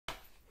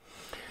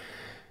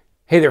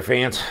Hey there,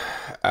 fans.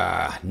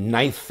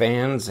 Knife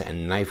fans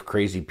and knife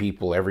crazy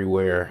people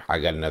everywhere. I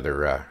got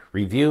another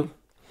review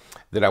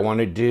that I want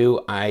to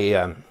do.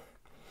 I've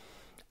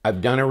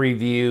done a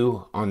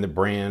review on the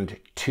brand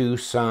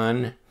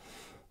TwoSun.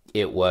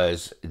 It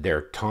was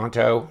their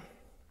Tonto.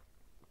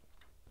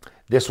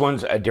 This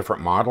one's a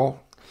different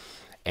model,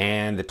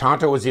 and the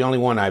Tonto was the only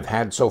one I've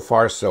had so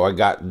far, so I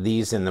got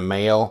these in the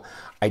mail.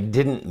 I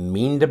didn't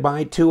mean to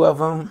buy two of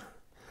them.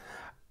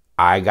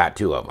 I got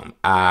two of them.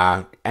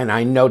 And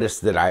I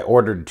noticed that I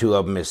ordered two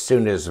of them as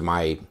soon as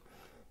my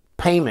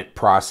payment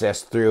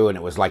processed through, and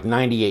it was like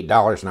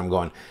 $98. And I'm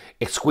going,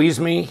 excuse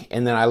me?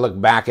 And then I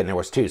looked back and there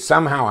was two.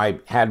 Somehow I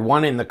had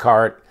one in the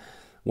cart,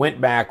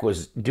 went back,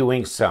 was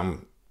doing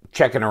some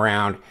checking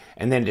around,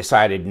 and then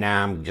decided,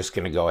 nah, I'm just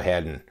going to go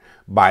ahead and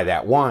buy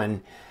that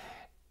one.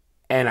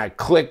 And I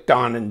clicked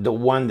on the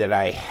one that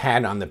I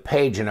had on the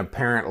page, and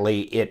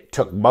apparently it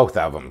took both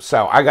of them.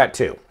 So I got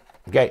two.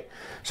 Okay,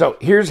 so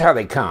here's how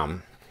they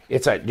come.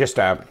 It's just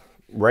a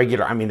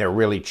regular, I mean, they're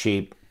really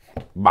cheap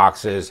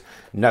boxes,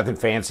 nothing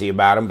fancy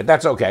about them, but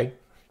that's okay.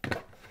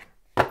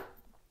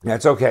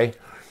 That's okay.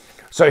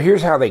 So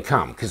here's how they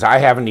come, because I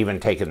haven't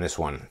even taken this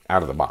one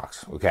out of the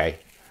box, okay,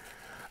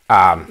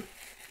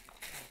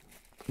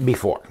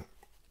 before.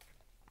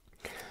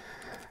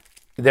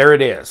 There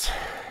it is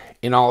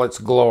in all its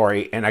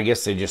glory, and I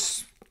guess they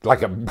just,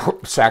 like a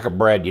sack of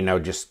bread, you know,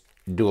 just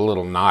do a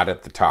little knot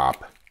at the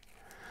top.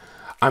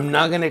 I'm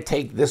not going to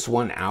take this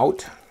one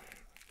out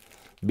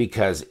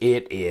because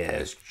it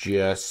is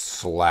just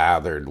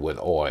slathered with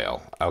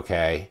oil,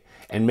 okay?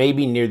 And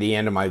maybe near the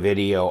end of my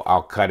video,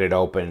 I'll cut it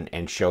open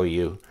and show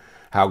you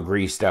how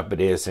greased up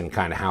it is and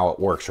kind of how it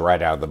works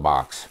right out of the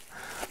box.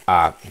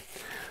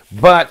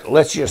 But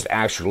let's just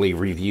actually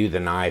review the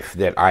knife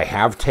that I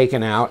have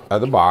taken out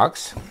of the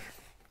box.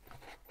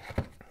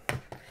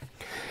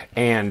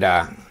 And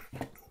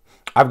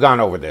I've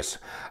gone over this.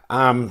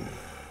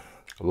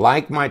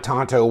 Like my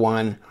Tonto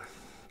one,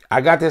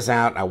 I got this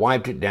out, I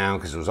wiped it down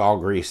because it was all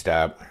greased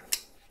up.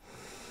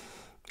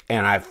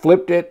 And I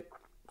flipped it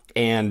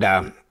and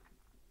a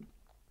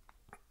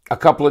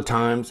couple of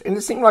times, and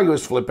it seemed like it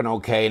was flipping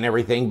okay and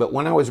everything, but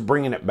when I was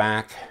bringing it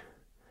back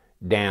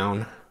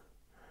down,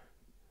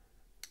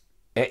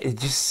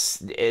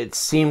 it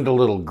seemed a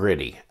little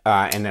gritty.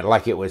 And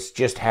like it was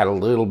just had a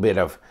little bit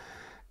of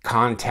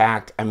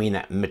contact. I mean,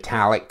 that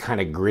metallic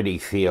kind of gritty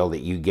feel that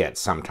you get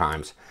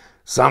sometimes,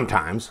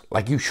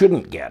 like you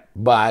shouldn't get,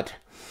 but,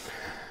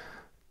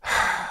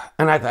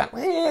 and I thought,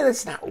 well,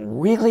 it's not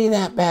really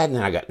that bad. And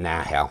then I got,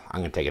 nah, hell,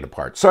 I'm going to take it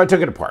apart. So I took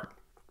it apart,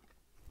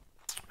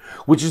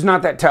 which is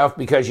not that tough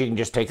because you can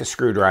just take a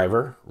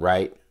screwdriver,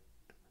 right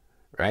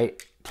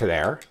to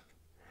there.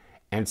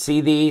 And see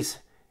these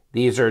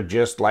are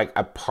just like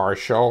a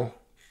partial,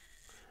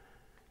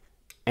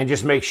 and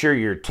just make sure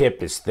your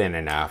tip is thin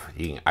enough.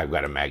 I've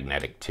got a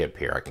magnetic tip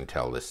here. I can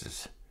tell this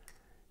is,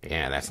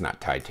 yeah, that's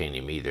not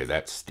titanium either.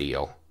 That's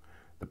steel.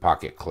 The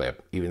pocket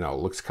clip, even though it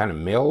looks kind of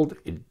milled,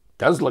 it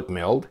does look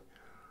milled.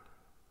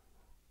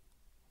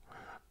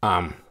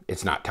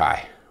 It's not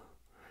tie.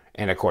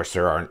 And of course,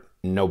 there are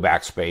no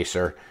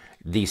backspacer.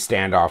 These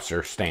standoffs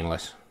are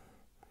stainless.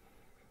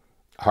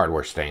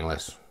 Hardware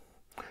stainless.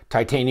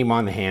 Titanium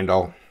on the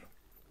handle.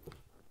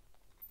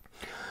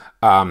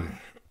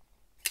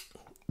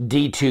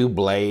 D2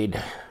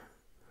 blade.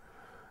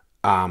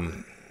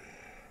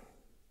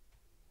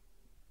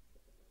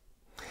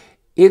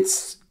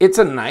 It's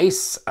a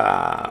nice,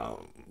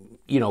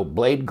 you know,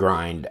 blade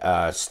grind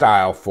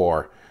style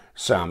for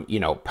some, you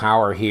know,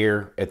 power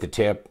here at the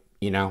tip,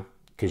 you know,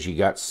 because you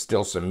got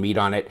still some meat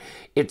on it.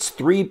 It's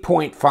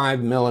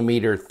 3.5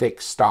 millimeter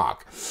thick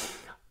stock.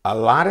 A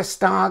lot of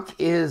stock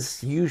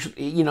is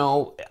usually, you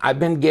know, I've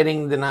been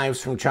getting the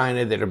knives from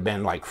China that have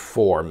been like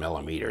 4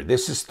 millimeter.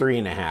 This is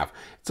 3.5.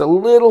 It's a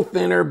little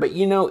thinner, but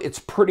you know, it's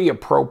pretty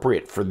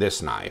appropriate for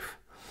this knife.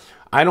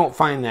 I don't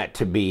find that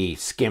to be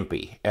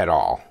skimpy at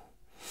all.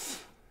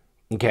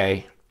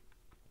 Okay,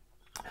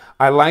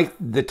 I like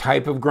the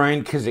type of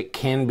grind because it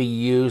can be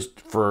used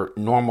for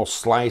normal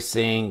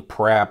slicing,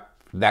 prep,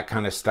 that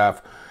kind of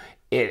stuff,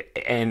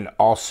 and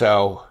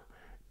also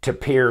to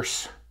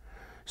pierce.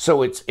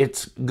 So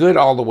it's good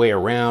all the way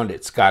around.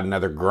 It's got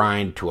another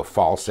grind to a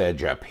false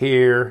edge up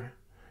here.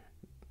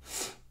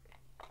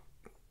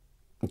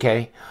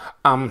 Okay,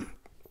 I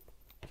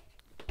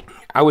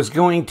was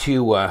going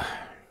to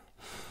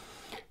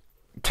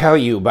tell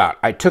you about,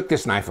 I took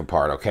this knife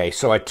apart, okay?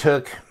 So I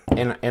took,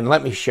 and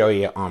let me show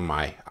you on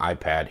my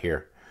iPad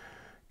here,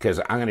 because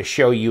I'm going to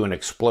show you an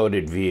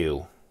exploded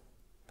view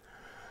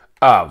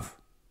of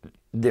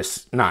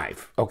this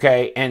knife,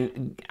 okay?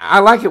 And I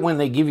like it when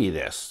they give you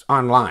this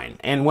online.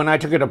 And when I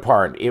took it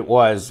apart, it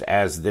was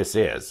as this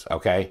is,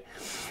 okay?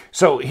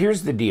 So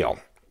here's the deal.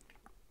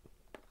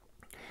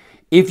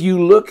 If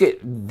you look at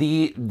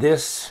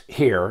this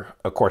here,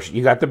 of course,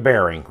 you got the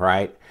bearing,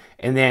 right?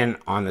 And then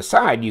on the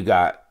side, you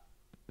got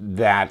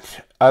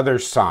that other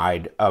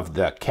side of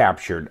the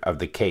captured, of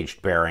the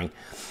caged bearing,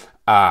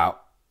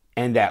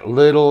 and that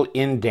little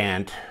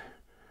indent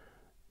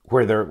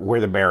where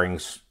the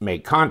bearings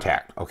make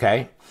contact,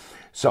 okay?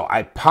 So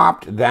I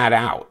popped that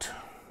out,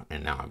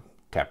 and now I'm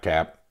tap,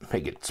 tap,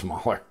 make it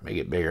smaller, make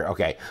it bigger.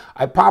 Okay,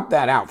 I popped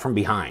that out from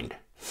behind,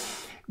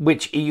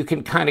 which you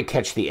can kind of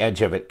catch the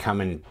edge of it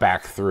coming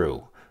back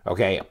through.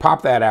 Okay, I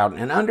popped that out,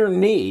 and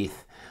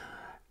underneath,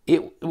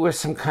 it was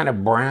some kind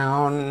of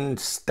brown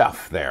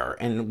stuff there.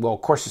 And, well,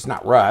 of course, it's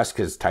not rust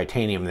because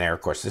titanium there.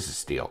 Of course, this is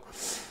steel.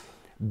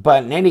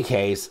 But in any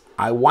case,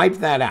 I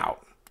wiped that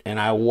out, and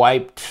I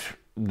wiped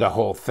the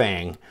whole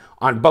thing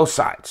on both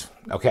sides,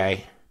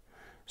 okay?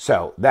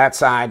 So that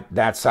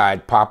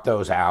side, popped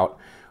those out,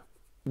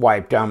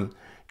 wiped them,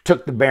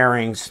 took the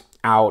bearings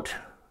out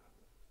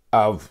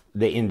of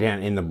the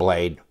indent in the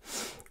blade,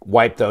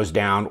 wiped those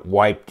down,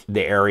 wiped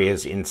the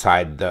areas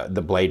inside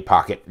the blade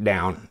pocket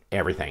down,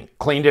 everything.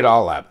 Cleaned it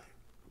all up,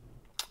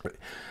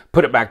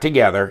 put it back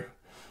together,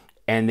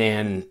 and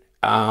then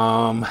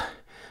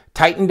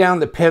tightened down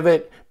the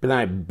pivot, but then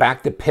I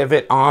backed the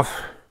pivot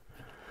off.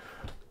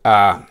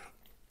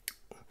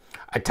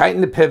 I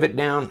tightened the pivot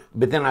down,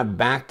 but then I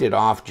backed it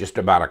off just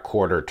about a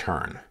quarter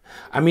turn.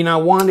 I mean, I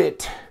want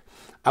it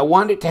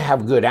to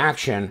have good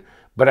action,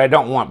 but I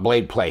don't want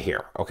blade play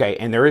here, okay?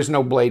 And there is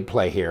no blade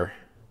play here,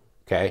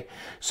 okay?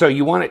 So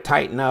you want it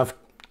tight enough,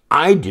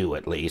 I do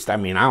at least, I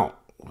mean, I don't,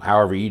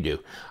 however you do.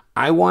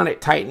 I want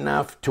it tight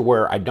enough to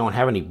where I don't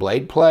have any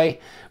blade play,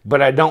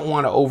 but I don't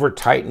want to over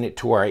tighten it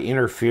to where I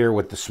interfere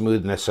with the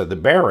smoothness of the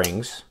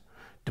bearings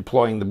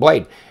deploying the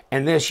blade.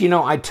 And this, you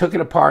know, I took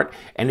it apart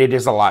and it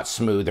is a lot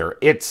smoother.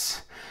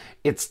 It's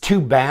too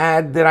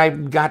bad that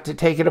I've got to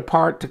take it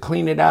apart to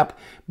clean it up,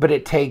 but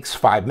it takes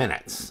 5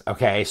 minutes,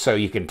 okay? So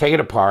you can take it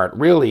apart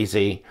real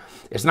easy.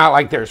 It's not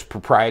like there's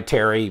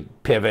proprietary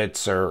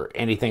pivots or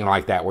anything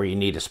like that where you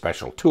need a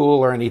special tool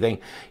or anything.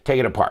 Take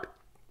it apart.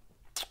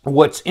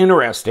 What's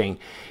interesting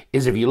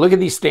is if you look at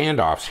these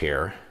standoffs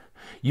here,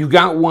 you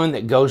got one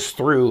that goes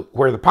through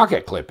where the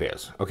pocket clip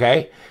is,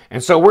 okay?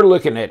 And so we're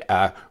looking at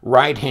a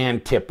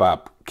right-hand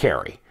tip-up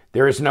carry.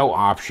 There is no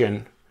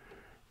option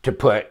to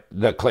put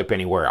the clip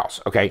anywhere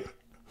else, okay?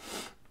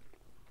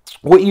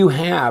 What you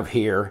have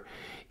here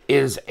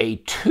is a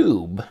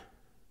tube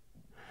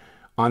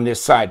on this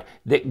side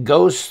that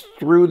goes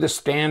through the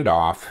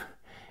standoff,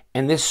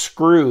 and this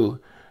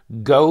screw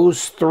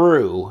goes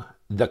through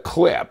the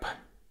clip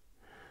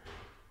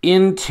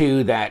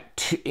into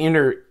that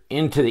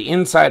into the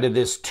inside of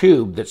this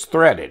tube that's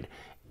threaded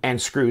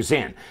and screws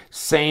in.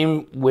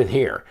 Same with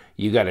here.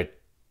 You got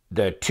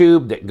the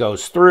tube that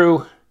goes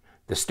through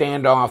the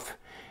standoff,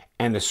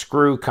 and the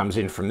screw comes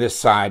in from this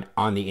side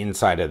on the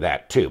inside of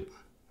that tube,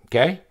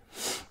 okay?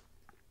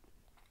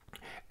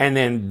 And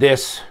then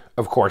this,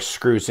 of course,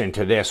 screws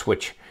into this,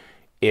 which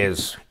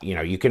is, you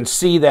know, you can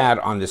see that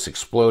on this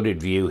exploded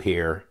view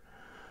here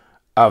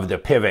of the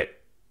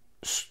pivot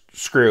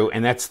screw,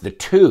 and that's the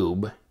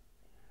tube.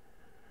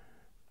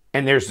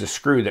 And there's the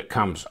screw that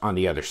comes on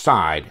the other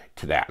side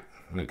to that.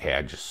 Okay,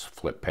 I just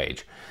flipped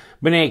page.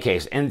 But in any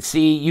case, and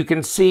see, you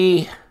can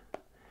see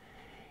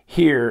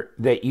here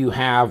that you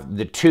have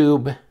the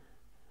tube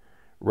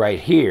right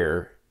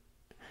here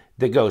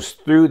that goes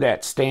through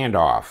that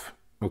standoff,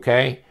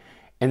 okay?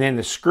 And then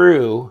the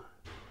screw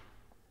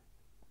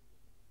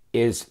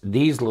is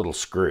these little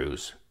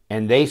screws,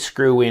 and they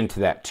screw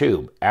into that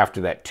tube after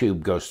that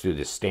tube goes through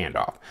this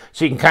standoff.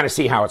 So you can kind of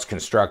see how it's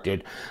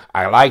constructed.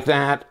 I like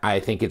that.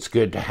 I think it's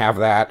good to have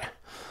that.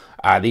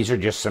 These are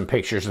just some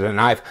pictures of the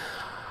knife.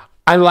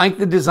 I like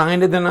the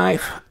design of the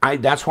knife.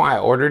 That's why I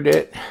ordered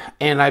it,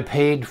 and I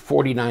paid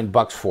 49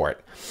 bucks for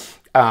it.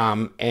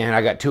 And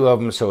I got 2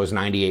 of them, so it was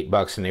 98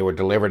 bucks, and they were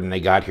delivered, and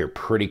they got here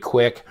pretty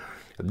quick.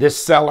 This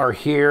seller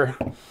here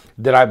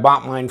that I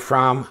bought mine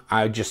from,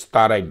 I just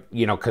thought I'd,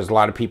 you know, because a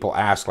lot of people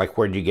ask, like,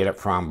 where'd you get it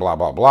from, blah,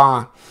 blah,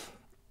 blah.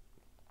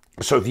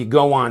 So if you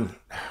go on,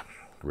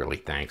 really,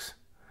 thanks.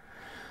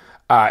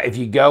 If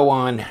you go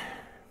on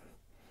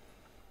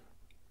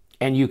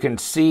and you can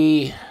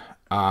see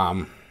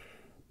that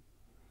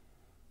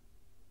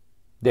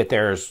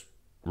there's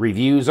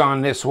reviews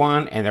on this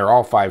one, and they're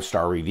all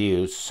 5-star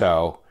reviews,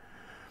 so,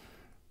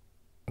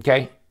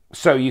 okay.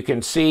 So you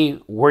can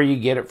see where you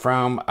get it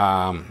from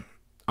on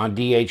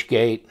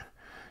DHgate.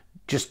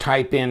 Just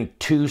type in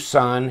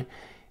TwoSun,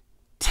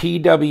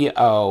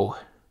 TWOSUN,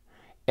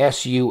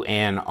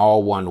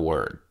 all one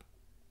word,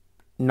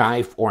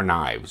 knife or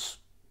knives.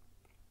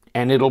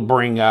 And it'll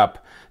bring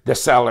up the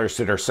sellers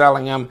that are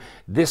selling them.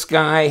 This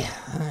guy,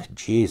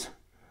 geez,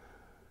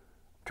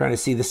 trying to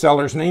see the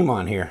seller's name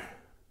on here.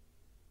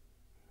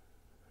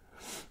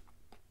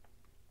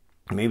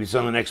 Maybe it's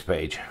on the next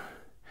page.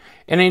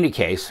 In any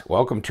case,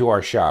 welcome to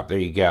our shop. There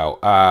you go.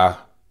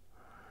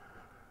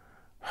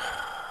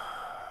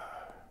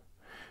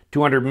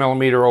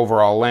 200mm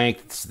overall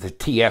length. It's the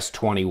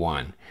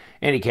TS21. In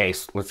any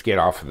case, let's get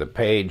off of the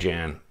page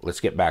and let's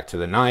get back to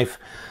the knife.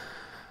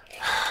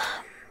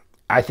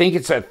 I think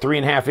it's a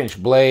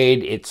 3.5-inch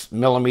blade. It's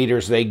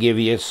millimeters they give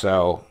you,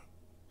 so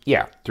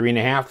yeah,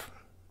 3.5.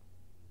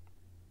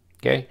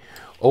 Okay.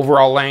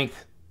 Overall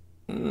length,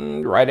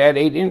 right at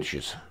 8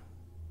 inches.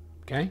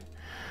 Okay.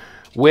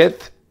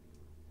 Width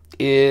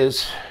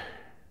is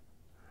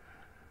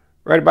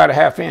right about a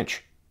 1/2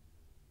 inch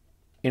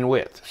in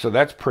width. So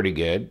that's pretty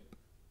good.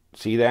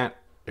 See that?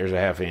 There's a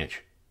 1/2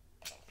 inch.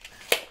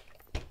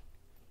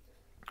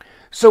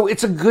 So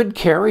it's a good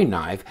carry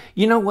knife.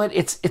 You know what?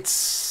 It's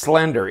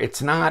slender.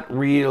 It's not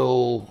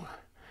real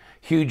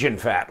huge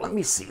and fat. Let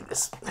me see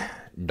this.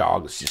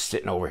 Dog is just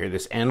sitting over here,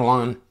 this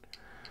Enlon.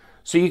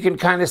 So you can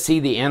kind of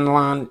see the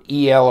Enlon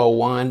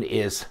EL01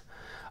 is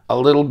a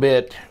little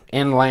bit,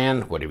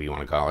 Enland, whatever you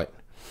want to call it,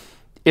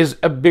 is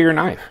a bigger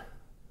knife.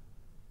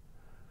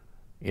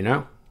 You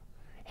know?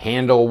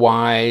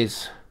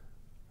 Handle-wise.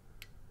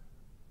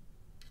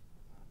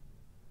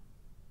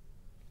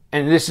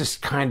 And this is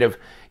kind of,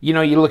 you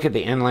know, you look at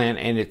the Enland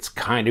and it's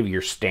kind of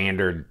your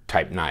standard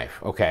type knife,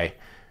 okay?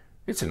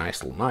 It's a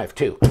nice little knife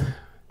too.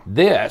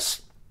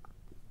 This,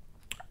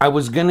 I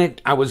was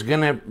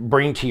gonna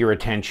bring to your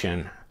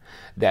attention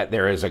that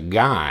there is a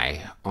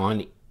guy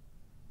on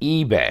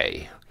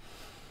eBay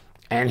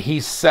and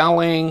he's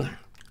selling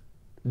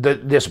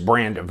this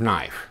brand of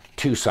knife,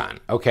 TwoSun,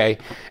 okay?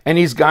 And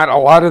he's got a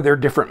lot of their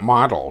different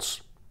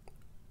models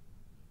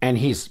and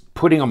he's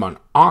putting them on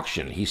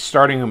auction. He's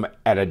starting them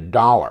at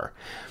 $1.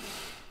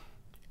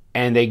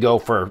 And they go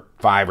for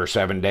 5 or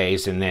 7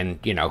 days, and then,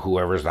 you know,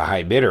 whoever's the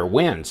high bidder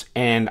wins.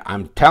 And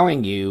I'm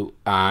telling you,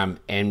 and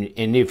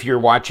if you're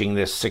watching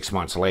this 6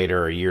 months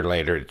later or a year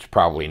later, it's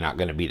probably not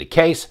going to be the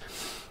case.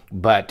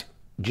 But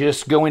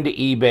just go into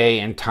eBay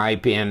and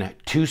type in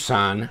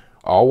TwoSun,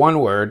 all one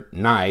word,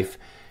 knife.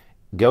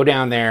 Go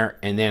down there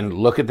and then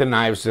look at the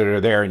knives that are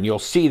there, and you'll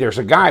see there's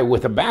a guy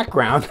with a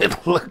background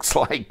that looks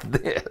like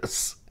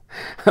this.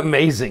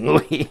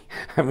 Amazingly.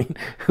 I mean,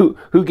 who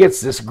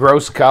gets this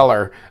gross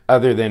color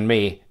other than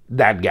me?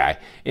 That guy.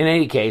 In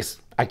any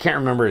case, I can't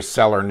remember his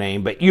seller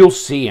name, but you'll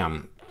see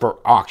him for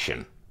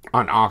auction,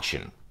 on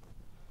auction.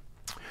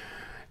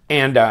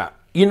 And,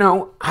 you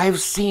know,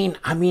 I've seen,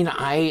 I mean,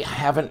 I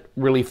haven't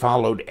really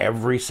followed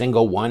every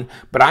single one,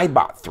 but I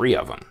bought 3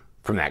 of them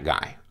from that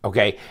guy.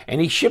 Okay,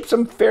 and he ships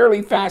them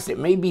fairly fast. It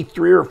may be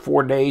 3 or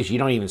 4 days. You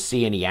don't even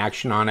see any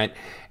action on it.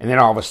 And then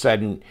all of a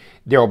sudden,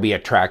 there will be a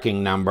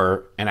tracking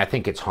number. And I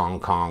think it's Hong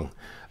Kong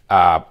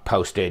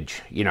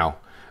postage, you know.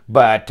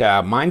 But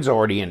mine's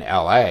already in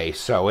LA,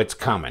 so it's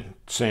coming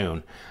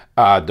soon.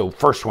 The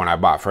first one I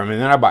bought from him,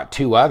 and then I bought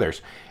 2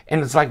 others.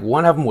 And it's like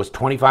one of them was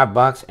 25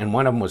 bucks and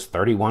one of them was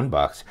 31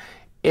 bucks.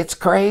 It's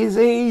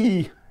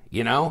crazy,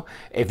 you know.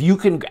 If you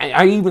can,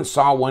 I even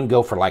saw one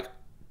go for like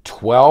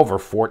 $12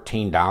 or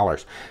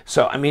 $14.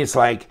 So, I mean, it's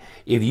like,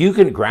 if you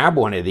can grab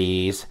one of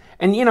these,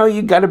 and, you know,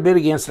 you got to bid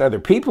against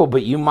other people,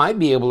 but you might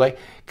be able to,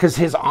 because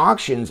his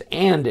auctions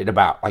end at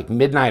about like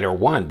midnight or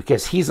 1,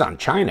 because he's on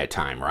China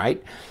time,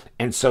 right?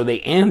 And so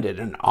they end at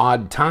an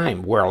odd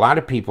time where a lot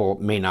of people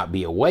may not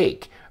be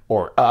awake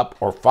or up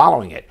or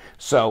following it.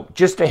 So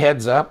just a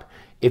heads up,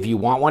 if you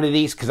want one of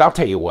these, because I'll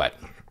tell you what,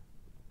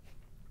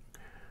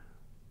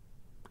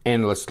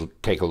 and let's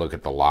take a look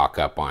at the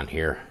lockup on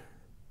here.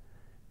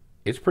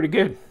 It's pretty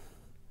good.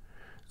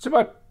 It's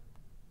about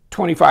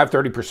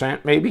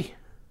 25–30% maybe.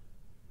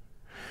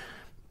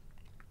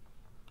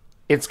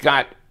 It's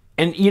got,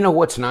 and you know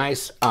what's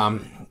nice?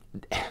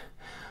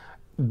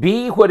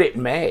 Be what it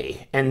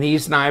may, and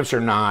these knives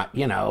are not,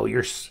 you know,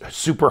 you're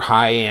super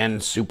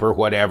high-end, super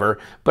whatever,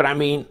 but I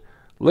mean,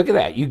 look at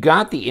that. You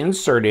got the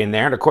insert in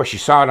there, and of course you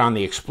saw it on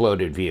the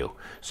exploded view.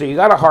 So you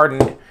got a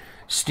hardened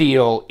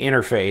steel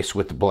interface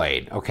with the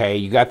blade, okay?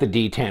 You got the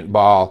detent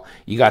ball,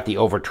 you got the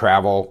over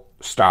travel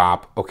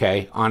stop,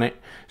 okay, on it.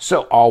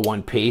 So all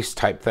one piece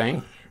type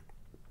thing.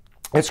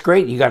 It's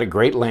great. You got a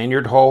great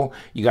lanyard hole.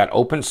 You got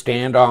open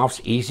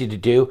standoffs, easy to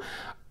do.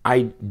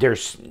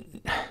 There's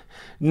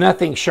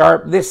nothing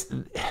sharp.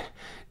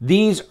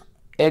 These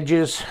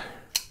edges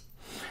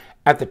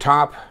at the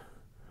top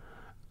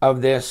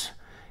of this,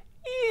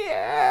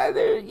 yeah,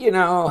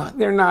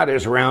 they're not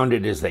as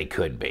rounded as they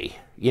could be.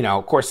 You know,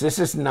 of course, this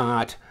is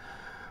not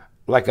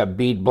like a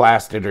bead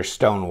blasted or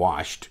stone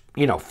washed,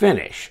 you know,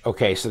 finish.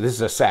 Okay, so this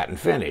is a satin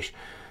finish.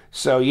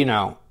 So, you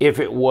know, if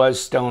it was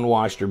stone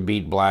washed or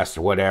bead blasted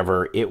or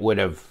whatever, it would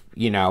have,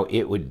 you know,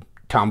 it would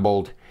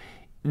tumbled.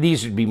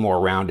 These would be more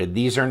rounded.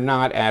 These are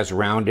not as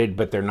rounded,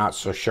 but they're not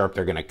so sharp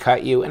they're going to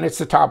cut you, and it's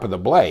the top of the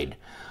blade.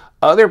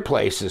 Other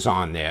places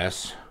on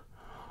this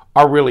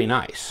are really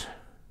nice.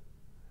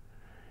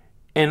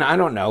 And I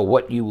don't know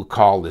what you would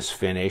call this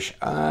finish.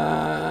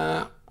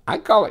 I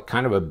call it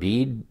kind of a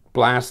bead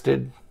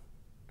blasted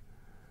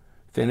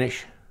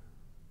finish.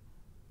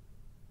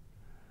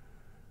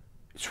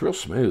 It's real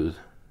smooth.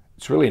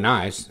 It's really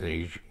nice.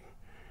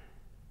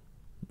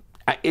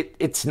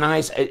 It's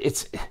nice.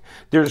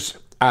 There's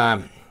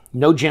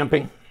no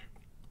jimping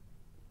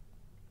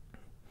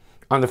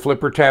on the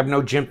flipper tab.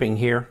 No jimping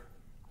here.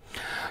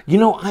 You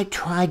know, I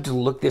tried to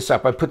look this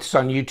up. I put this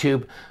on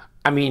YouTube.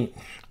 I mean,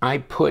 I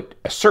put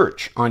a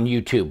search on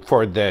YouTube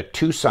for the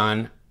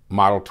TwoSun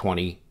Model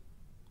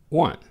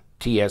 21,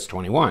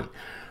 TS21.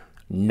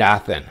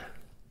 Nothing.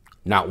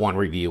 Not one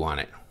review on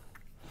it.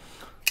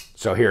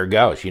 So here it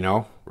goes, you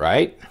know,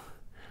 right?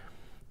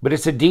 But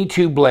it's a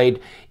D2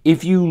 blade.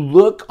 If you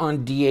look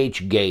on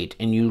DHgate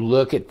and you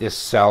look at this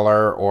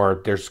seller,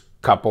 or there's a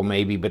couple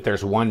maybe, but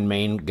there's one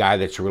main guy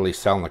that's really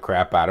selling the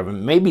crap out of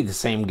him. Maybe the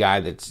same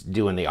guy that's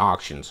doing the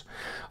auctions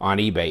on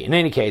eBay. In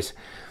any case,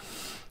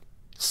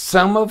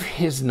 some of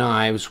his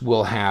knives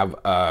will have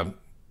a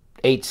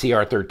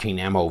 8CR13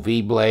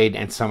 MOV blade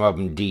and some of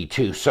them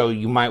D2. So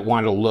you might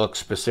want to look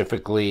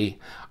specifically.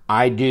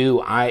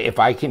 If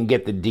I can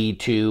get the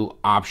D2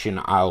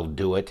 option, I'll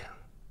do it.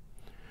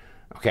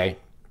 Okay.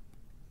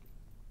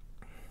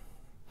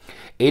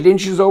 8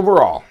 inches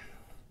overall,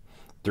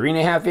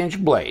 3.5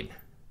 inch blade.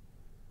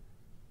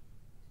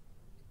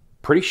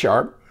 Pretty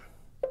sharp,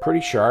 pretty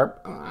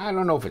sharp. I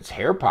don't know if it's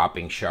hair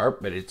popping sharp,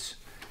 but it's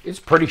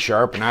pretty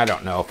sharp. And I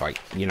don't know if I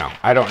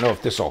don't know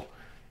if this'll,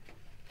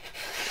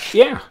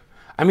 yeah.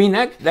 I mean,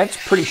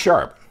 that's pretty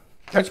sharp.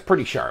 That's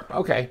pretty sharp.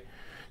 Okay.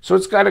 So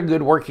it's got a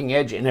good working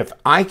edge. And if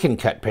I can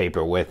cut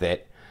paper with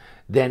it,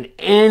 then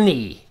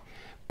any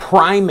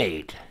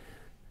primate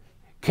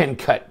can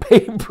cut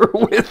paper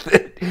with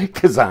it,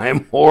 because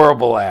I'm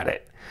horrible at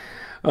it.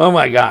 Oh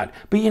my God.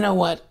 But you know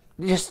what?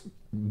 Just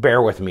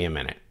bear with me a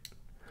minute.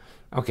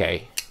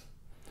 Okay.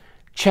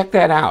 Check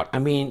that out. I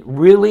mean,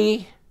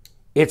 really,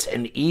 it's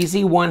an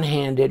easy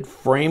one-handed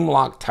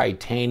Framelock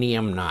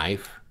titanium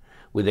knife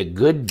with a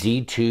good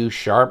D2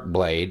 sharp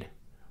blade.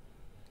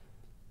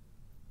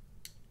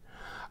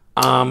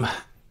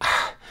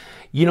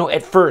 You know,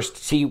 at first,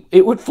 see,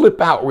 it would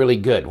flip out really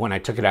good when I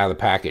took it out of the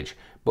package.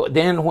 But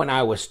then when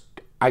I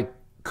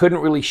couldn't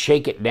really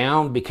shake it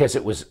down because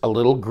it was a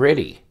little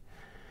gritty.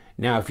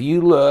 Now, if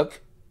you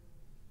look,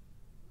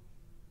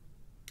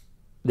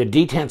 the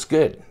detent's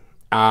good,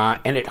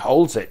 and it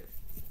holds it.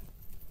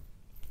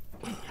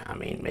 I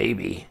mean,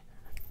 maybe.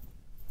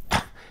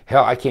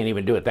 Hell, I can't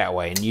even do it that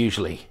way, and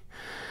usually,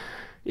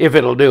 if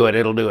it'll do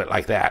it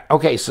like that.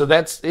 Okay, so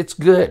it's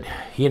good,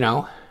 you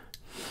know,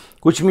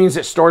 which means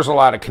it stores a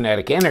lot of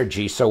kinetic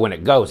energy, so when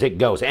it goes,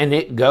 and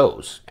it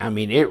goes. I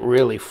mean, it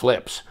really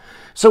flips.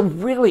 So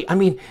really, I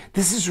mean,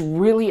 this is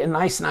really a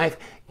nice knife.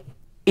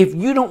 If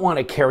you don't want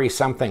to carry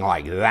something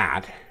like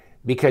that,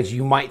 because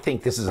you might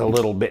think this is a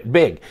little bit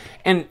big,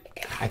 and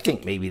I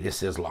think maybe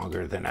this is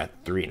longer than a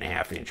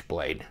 3.5 inch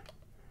blade.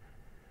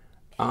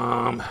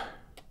 No,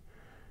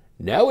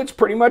 it's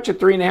pretty much a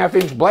 3.5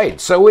 inch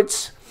blade. So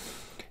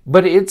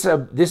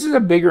this is a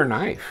bigger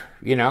knife,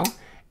 you know,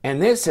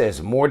 and this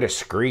is more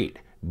discreet,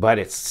 but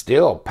it's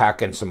still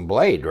packing some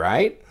blade,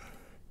 right?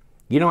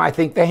 You know, I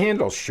think the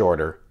handle's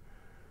shorter,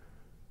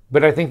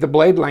 but I think the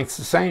blade length's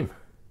the same.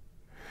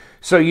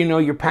 So, you know,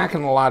 you're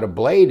packing a lot of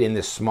blade in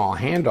this small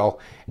handle,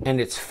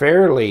 and it's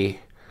fairly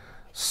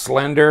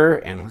slender.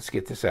 And let's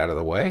get this out of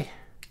the way.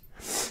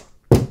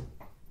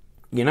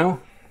 You know,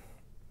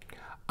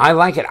 I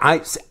like it.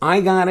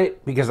 I got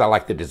it because I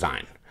like the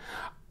design.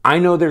 I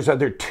know there's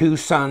other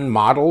TwoSun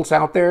models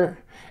out there,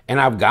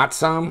 and I've got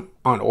some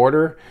on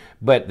order,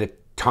 but the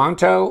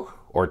Tonto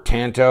or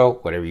Tanto,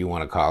 whatever you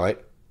want to call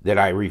it, that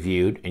I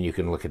reviewed, and you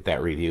can look at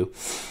that review.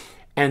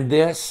 And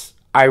this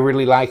I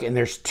really like, and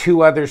there's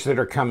two others that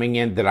are coming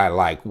in that I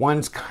like.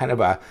 One's kind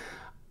of a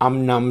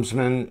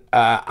Umnumsen,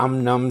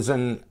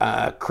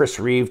 Chris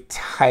Reeve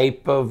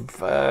type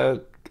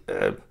of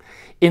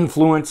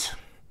influence,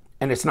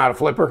 and it's not a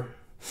flipper.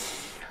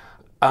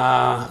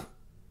 And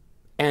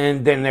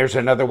then there's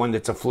another one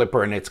that's a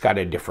flipper, and it's got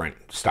a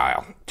different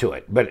style to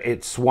it, but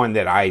it's one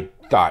that I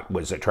thought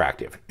was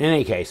attractive. In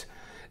any case,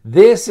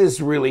 this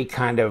is really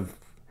kind of,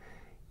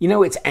 you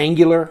know, it's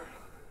angular.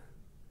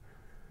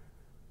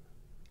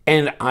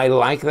 And I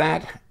like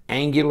that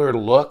angular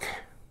look.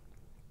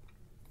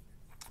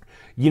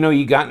 You know,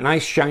 you got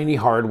nice shiny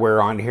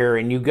hardware on here,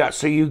 and you got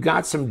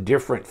some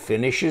different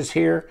finishes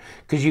here,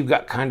 because you've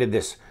got kind of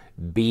this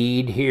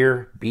bead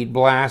here, bead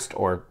blast,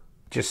 or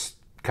just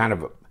kind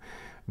of a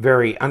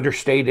very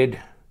understated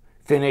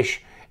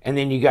finish. And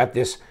then you got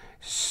this,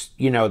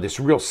 you know, this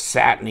real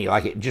satiny,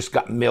 like it just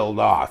got milled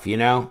off, you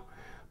know,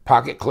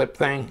 pocket clip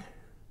thing.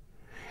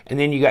 And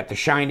then you got the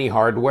shiny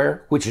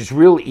hardware, which is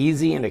real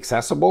easy and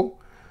accessible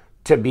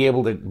to be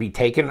able to be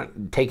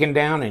taken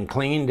down and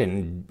cleaned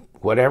and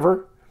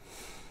whatever.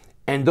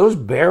 And those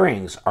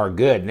bearings are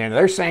good. And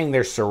they're saying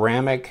they're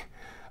ceramic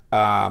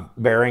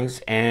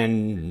bearings,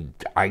 and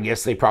I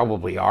guess they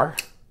probably are,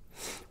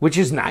 which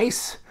is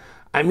nice.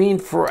 I mean,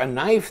 for a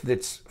knife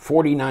that's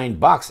 49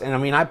 bucks, and I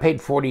mean, I paid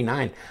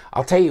 49.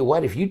 I'll tell you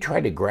what, if you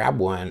try to grab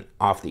one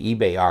off the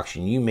eBay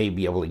auction, you may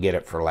be able to get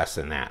it for less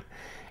than that.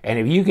 And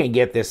if you can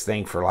get this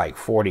thing for like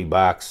 40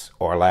 bucks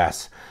or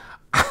less,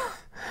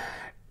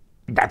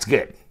 that's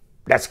good.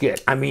 That's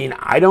good. I mean,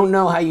 I don't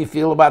know how you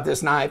feel about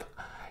this knife.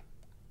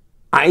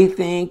 I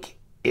think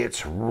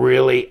it's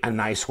really a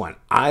nice one.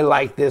 I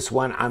like this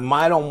one. I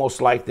might almost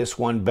like this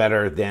one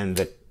better than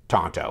the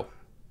Tonto.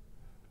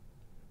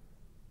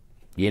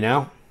 You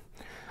know?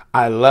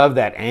 I love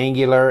that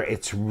angular.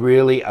 It's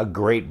really a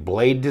great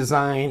blade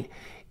design.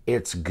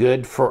 It's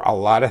good for a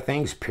lot of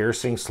things,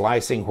 piercing,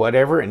 slicing,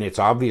 whatever, and it's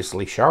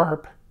obviously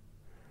sharp.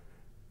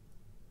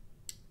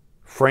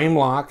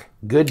 Framelock,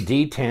 good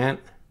detent.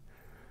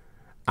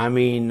 I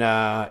mean,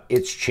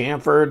 it's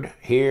chamfered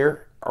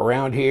here,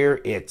 around here.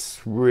 It's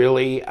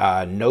really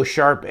no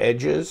sharp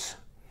edges.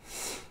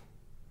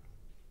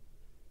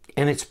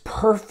 And it's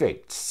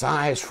perfect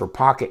size for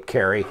pocket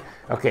carry.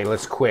 Okay,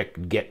 let's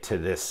quick get to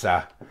this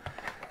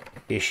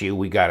issue.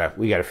 We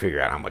gotta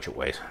figure out how much it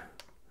weighs.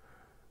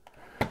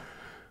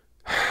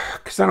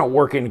 Because I don't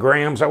work in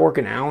grams, I work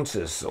in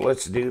ounces. So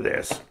let's do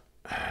this.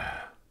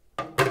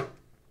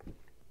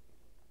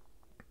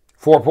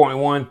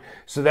 4.1.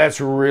 So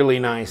that's really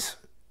nice.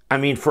 I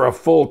mean, for a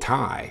full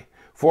tie,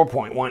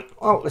 4.1.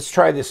 Oh, let's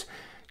try this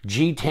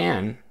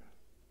G10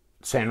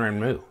 Sanren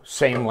Mu.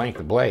 Same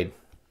length of blade.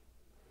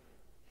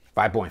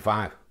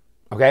 5.5.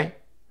 Okay?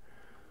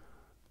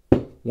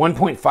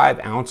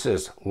 1.5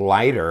 ounces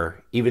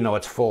lighter, even though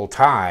it's full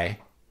tie.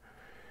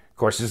 Of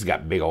course, this has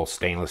got big old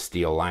stainless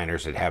steel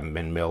liners that haven't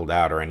been milled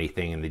out or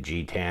anything in the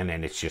G10,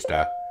 and it's just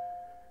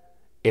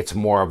it's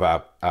more of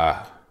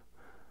a,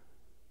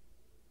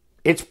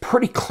 it's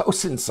pretty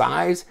close in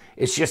size.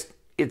 It's just,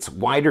 it's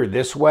wider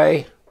this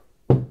way,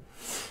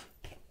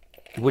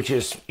 which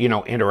is, you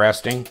know,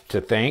 interesting to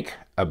think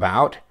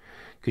about,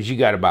 because you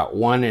got about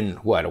 1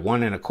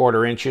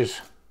 1¼ inches.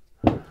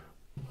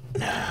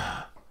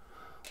 Let's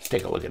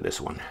take a look at this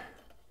one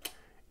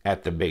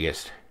at the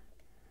biggest.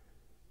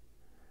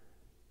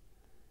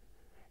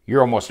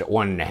 You're almost at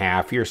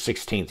 1.5. You're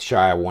 1/16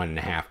 shy of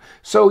 1.5.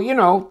 So, you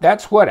know,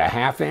 that's what, a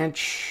 1/2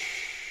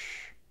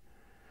 inch?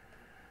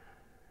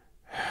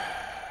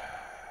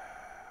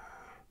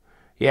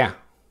 Yeah.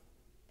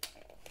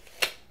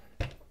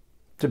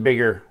 It's a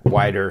bigger,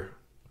 wider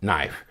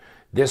knife.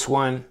 This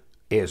one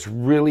is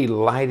really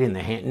light in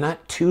the hand.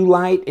 Not too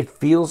light. It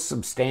feels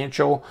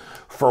substantial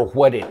for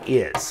what it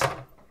is.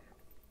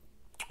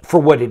 For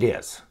what it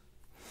is.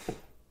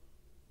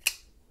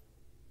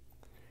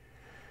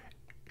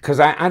 Because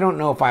I don't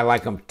know if I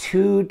like them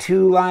too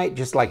light,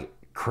 just like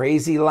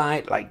crazy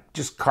light, like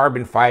just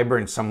carbon fiber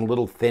and some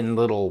little thin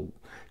little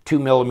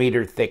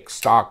 2mm thick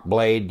stock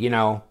blade, you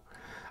know.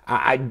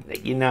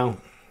 You know,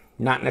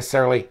 not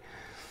necessarily.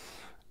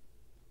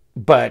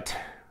 But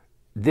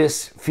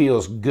this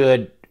feels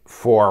good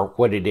for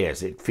what it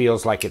is. It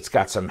feels like it's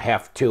got some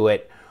heft to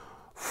it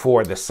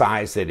for the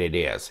size that it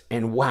is.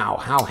 And wow,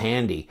 how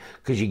handy.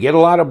 Because you get a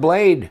lot of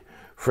blade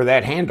for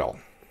that handle.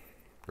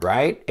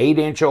 Right?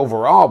 8-inch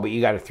overall, but you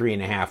got a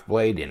 3.5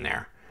 blade in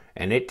there.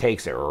 And it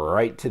takes it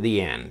right to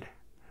the end.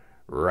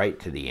 Right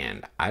to the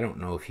end. I don't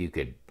know if you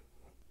could...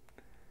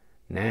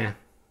 Nah.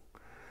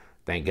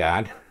 Thank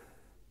God.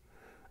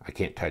 I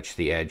can't touch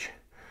the edge.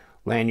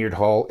 Lanyard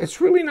hole. It's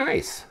really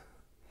nice.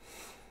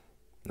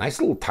 Nice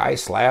little tie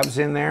slabs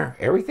in there.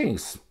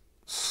 Everything's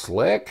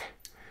slick.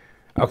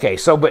 Okay,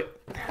 so,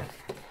 but...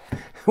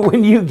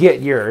 when you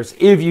get yours,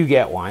 if you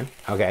get one,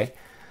 okay.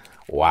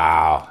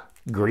 Wow.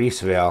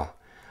 Greaseville.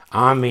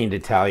 I mean to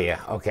tell you,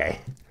 okay,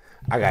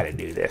 I got to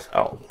do this.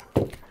 Oh,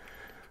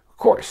 of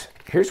course,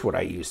 here's what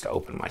I use to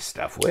open my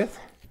stuff with.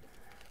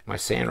 My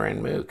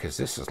Sanren Mu, because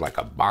this is like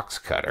a box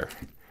cutter.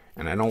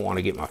 And I don't want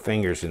to get my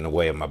fingers in the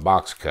way of my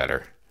box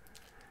cutter,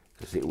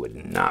 because it would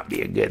not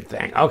be a good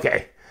thing.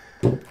 Okay,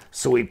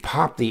 so we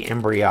pop the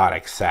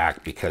embryonic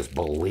sac, because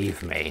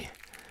believe me,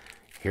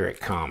 here it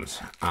comes.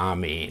 I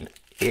mean,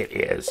 it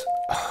is.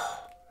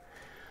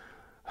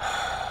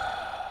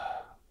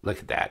 Look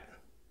at that.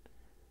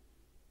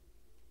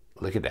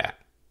 Look at that.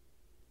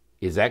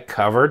 Is that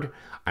covered?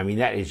 I mean,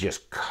 that is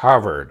just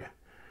covered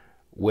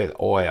with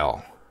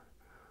oil.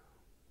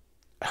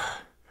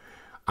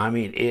 I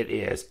mean, it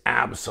is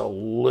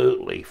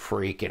absolutely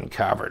freaking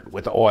covered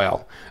with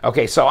oil.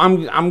 Okay, so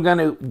I'm going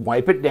to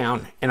wipe it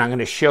down, and I'm going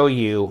to show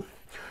you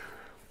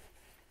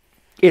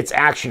its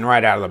action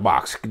right out of the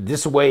box.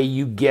 This way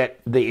you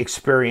get the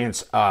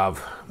experience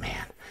of,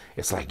 man,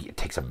 it's like it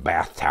takes a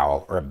bath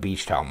towel or a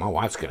beach towel. My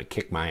wife's going to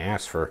kick my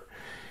ass for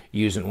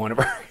using one of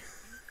her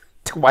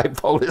to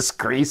wipe all this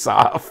grease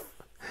off.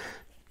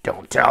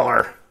 Don't tell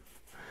her.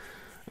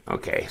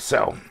 Okay,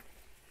 so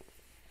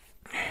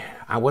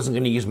I wasn't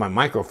going to use my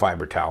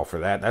microfiber towel for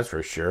that, that's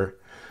for sure.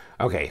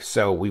 Okay,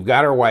 so we've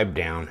got our wipe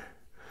down.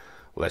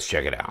 Let's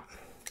check it out.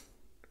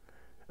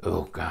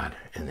 Oh, God,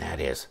 and that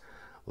is,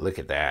 look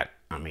at that.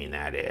 I mean,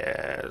 that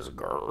is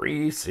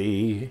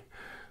greasy.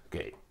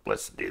 Okay,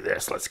 let's do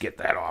this. Let's get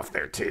that off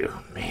there, too.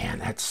 Man,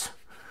 that's,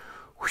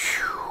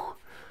 whew.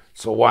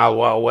 It's a wild,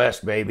 wild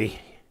west, baby.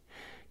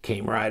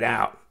 Came right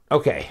out.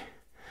 Okay,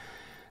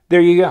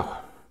 there you go.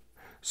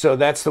 So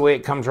that's the way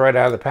it comes right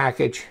out of the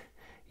package.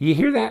 You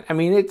hear that? I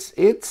mean,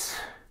 it's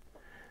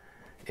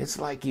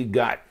like you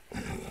got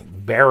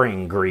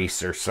bearing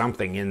grease or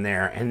something in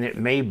there, and it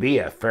may be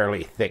a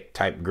fairly thick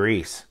type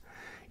grease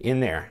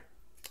in there.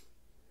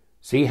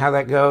 See how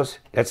that goes?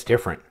 That's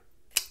different.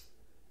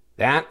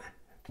 That,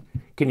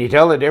 can you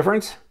tell the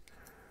difference?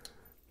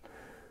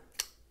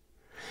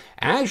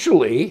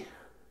 Actually,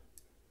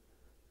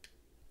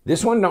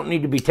 this one don't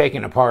need to be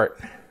taken apart.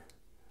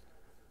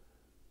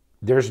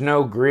 There's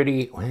no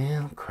gritty,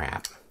 well,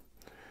 crap.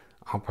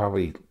 I'll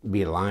probably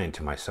be lying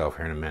to myself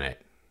here in a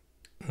minute.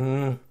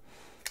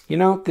 You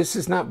know, this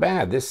is not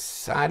bad.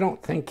 This, I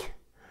don't think,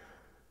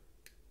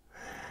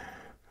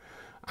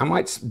 I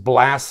might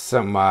blast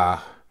some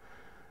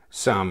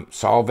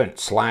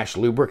solvent /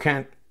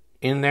 lubricant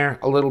in there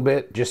a little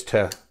bit just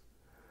for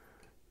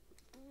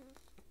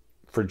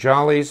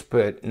jollies,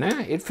 but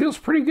nah, it feels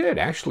pretty good.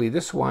 Actually,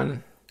 this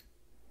one's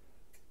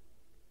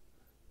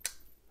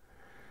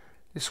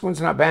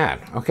not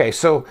bad. Okay,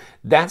 so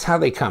that's how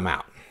they come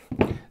out.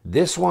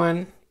 This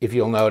one, if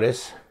you'll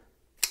notice,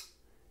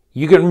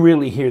 you can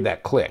really hear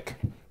that click.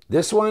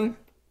 This one,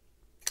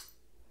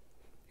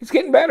 it's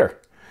getting better.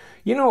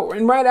 You know,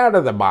 and right out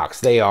of the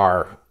box, they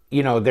are,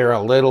 you know, they're a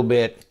little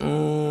bit,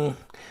 they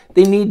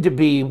need to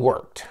be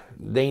worked.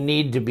 They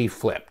need to be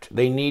flipped.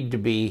 They need to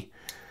be,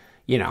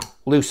 you know,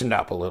 loosened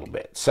up a little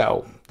bit.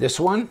 So this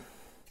one,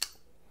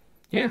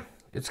 yeah,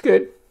 it's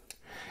good.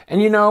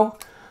 And you know,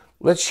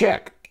 let's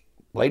check.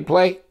 Blade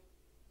play?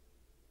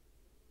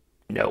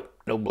 Nope,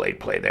 no blade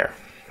play there.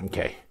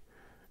 Okay.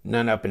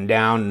 None up and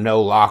down,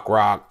 no lock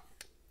rock.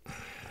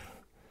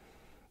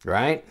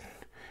 Right?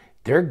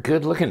 They're a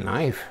good looking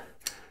knife.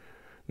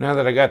 Now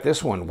that I got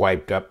this one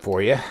wiped up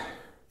for you.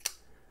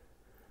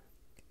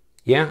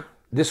 Yeah,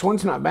 this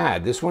one's not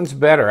bad. This one's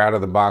better out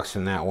of the box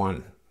than that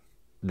one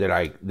that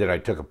I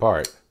took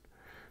apart.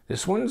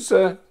 This one's,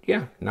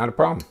 yeah, not a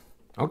problem.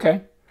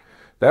 Okay,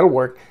 that'll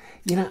work.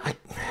 You know,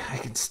 I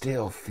can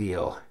still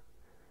feel,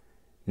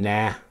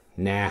 nah.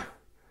 Yeah,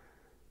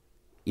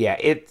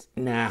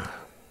 nah.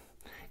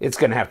 It's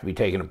going to have to be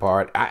taken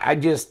apart. I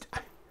just,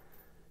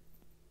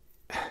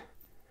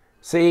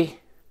 see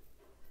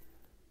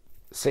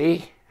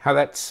how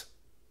that's,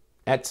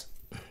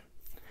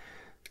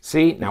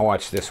 see, now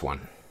watch this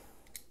one.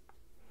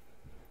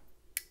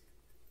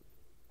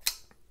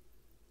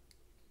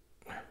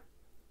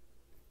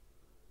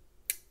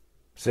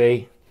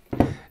 See,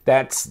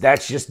 that's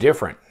just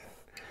different.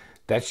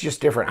 That's just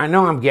different. I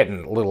know I'm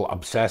getting a little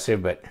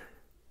obsessive, but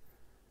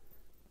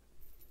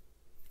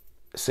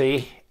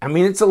see, I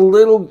mean, there's a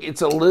little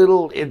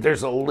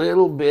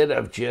bit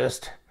of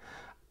just,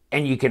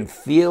 and you can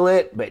feel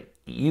it, but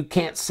you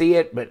can't see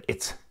it, but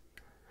it's,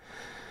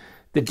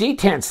 the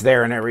detent's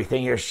there and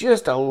everything. There's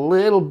just a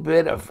little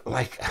bit of,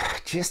 like,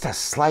 just a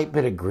slight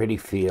bit of gritty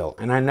feel.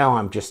 And I know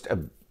I'm just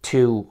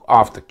too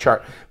off the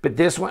chart, but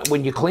this one,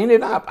 when you clean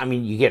it up, I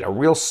mean, you get a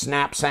real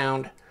snap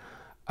sound,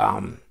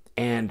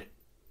 and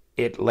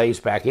it lays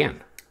back in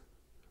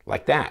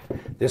like that.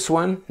 This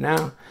one,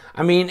 no.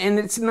 I mean, and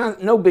it's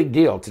no big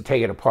deal to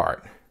take it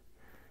apart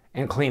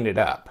and clean it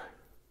up.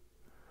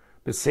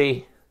 But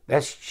see,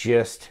 that's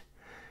just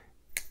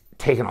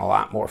taking a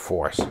lot more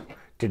force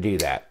to do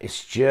that.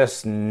 It's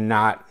just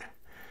not,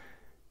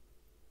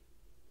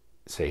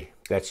 see,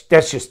 that's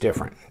just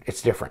different.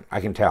 It's different,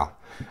 I can tell.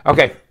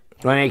 Okay,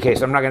 well, in any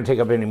case, I'm not going to take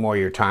up any more of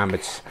your time.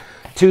 It's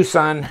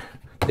TwoSun,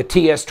 the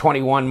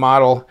TS21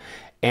 model,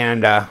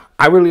 and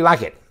I really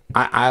like it.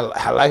 I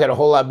like it a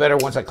whole lot better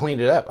once I cleaned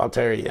it up. I'll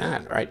tell you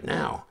that right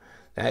now.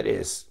 That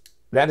is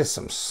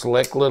some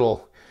slick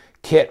little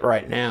kit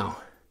right now.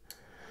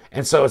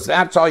 And so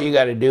that's all you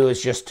got to do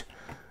is just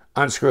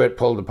unscrew it,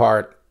 pull it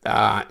apart,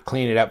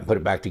 clean it up, and put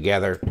it back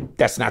together.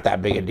 That's not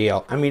that big a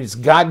deal. I mean, it's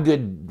got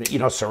good, you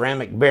know,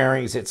 ceramic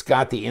bearings. It's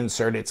got the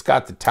insert. It's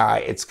got the tie.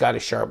 It's got a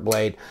sharp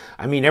blade.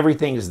 I mean,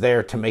 everything is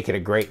there to make it a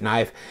great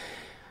knife.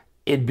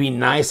 It'd be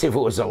nice if it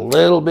was a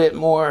little bit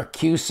more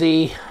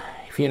QC,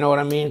 if you know what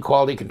I mean,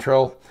 quality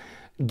control,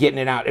 getting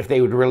it out. If they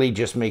would really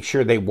just make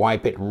sure they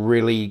wipe it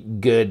really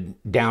good,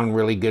 down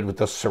really good with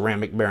those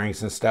ceramic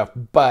bearings and stuff.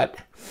 But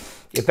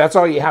if that's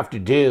all you have to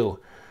do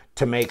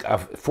to make a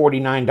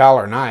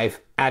 $49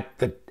 knife at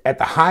the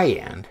high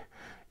end,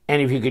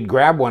 and if you could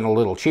grab one a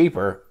little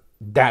cheaper,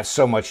 that's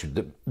so much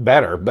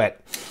better.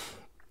 But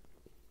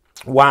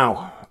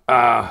wow.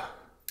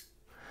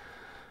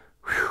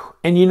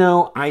 And you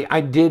know,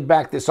 I did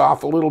back this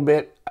off a little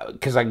bit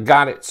because I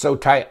got it so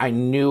tight. I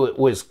knew it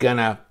was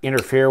gonna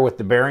interfere with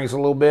the bearings a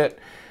little bit.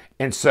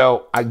 And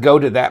so I go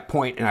to that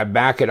point and I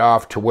back it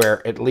off to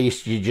where at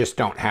least you just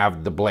don't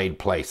have the blade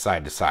play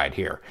side to side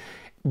here.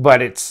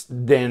 But it's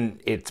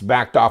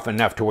backed off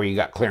enough to where you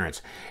got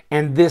clearance.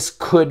 And this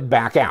could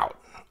back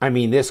out. I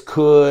mean, this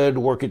could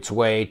work its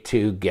way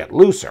to get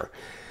looser.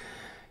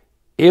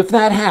 If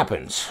that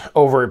happens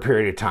over a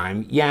period of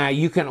time, yeah,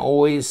 you can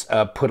always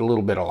put a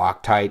little bit of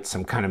Loctite,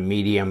 some kind of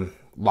medium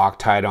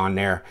Loctite on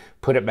there,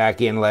 put it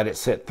back in, let it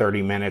sit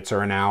 30 minutes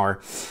or an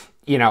hour,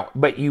 you know.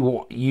 But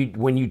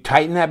when you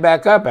tighten that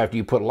back up after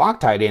you put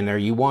Loctite in there,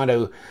 you want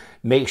to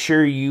make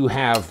sure you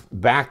have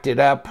backed it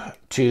up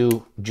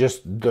to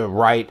just the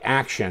right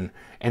action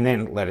and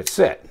then let it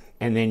sit.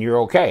 And then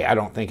you're okay. I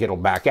don't think it'll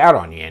back out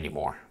on you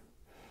anymore.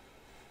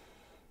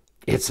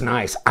 It's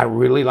nice. I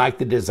really like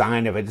the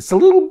design of it. It's a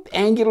little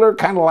angular,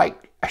 kind of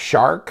like a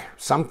shark,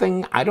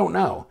 something. I don't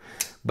know,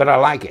 but I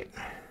like it.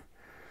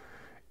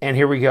 And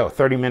here we go,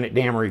 30-minute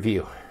damn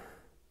review.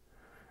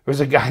 There was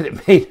a guy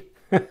that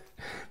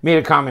made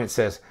a comment that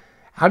says,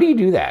 how do you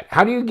do that?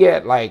 How do you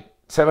get like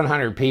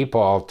 700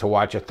 people to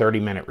watch a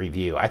 30-minute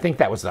review? I think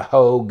that was the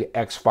Hogue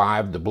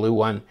X5, the blue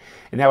one,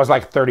 and that was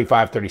like a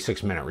 35,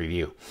 36-minute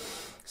review.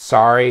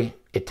 Sorry,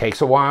 it takes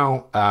a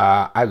while.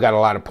 I've got a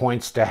lot of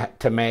points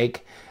to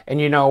make. And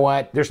you know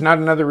what? There's not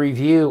another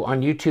review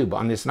on YouTube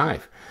on this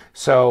knife.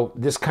 So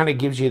this kind of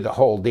gives you the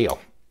whole deal.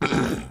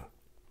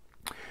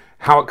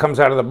 How it comes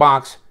out of the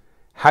box,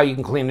 how you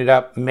can clean it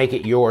up, make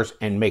it yours,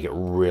 and make it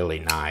really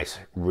nice.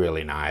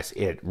 Really nice.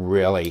 It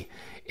really,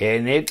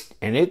 and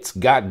it's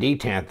got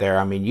detent there.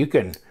 I mean, you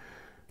can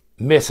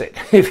miss it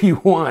if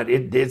you want.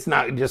 It's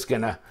not just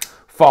gonna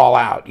fall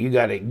out. You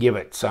got to give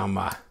it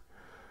some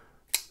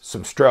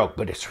stroke,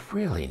 but it's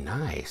really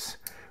nice,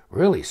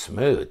 really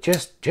smooth.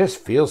 Just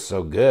feels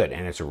so good,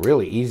 and it's a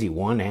really easy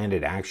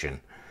one-handed action.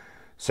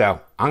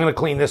 So I'm gonna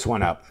clean this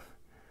one up.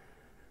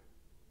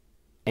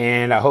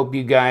 And I hope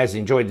you guys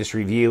enjoyed this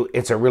review.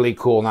 It's a really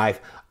cool knife.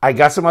 I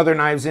got some other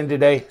knives in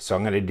today, so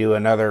I'm going to do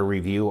another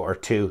review or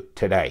two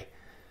today.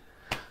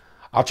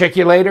 I'll check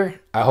you later.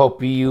 I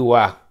hope you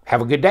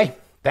have a good day.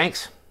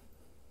 Thanks.